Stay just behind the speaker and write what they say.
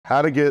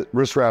How to get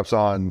wrist wraps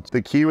on.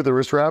 The key with the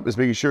wrist wrap is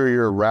making sure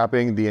you're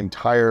wrapping the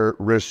entire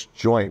wrist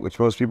joint, which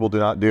most people do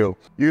not do.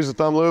 Use a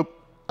thumb loop.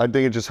 I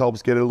think it just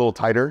helps get it a little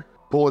tighter.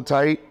 Pull it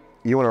tight.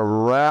 You want to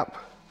wrap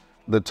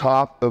the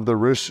top of the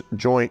wrist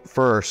joint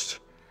first.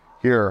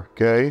 Here,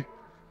 okay?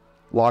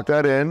 Lock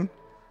that in.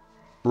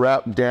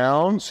 Wrap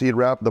down, so you'd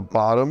wrap the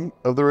bottom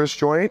of the wrist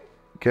joint,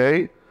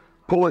 okay?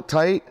 Pull it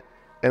tight,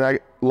 and I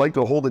like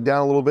to hold it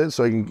down a little bit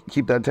so I can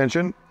keep that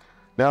tension.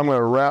 Now I'm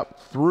gonna wrap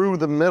through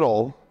the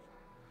middle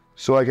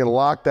so I can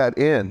lock that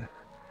in.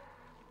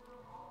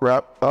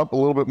 Wrap up a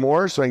little bit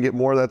more so I can get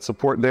more of that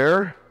support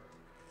there.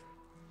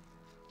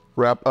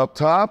 Wrap up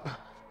top.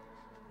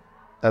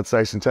 That's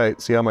nice and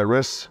tight. See how my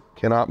wrists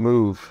cannot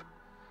move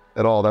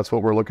at all. That's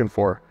what we're looking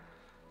for.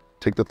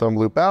 Take the thumb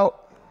loop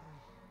out,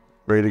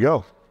 ready to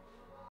go.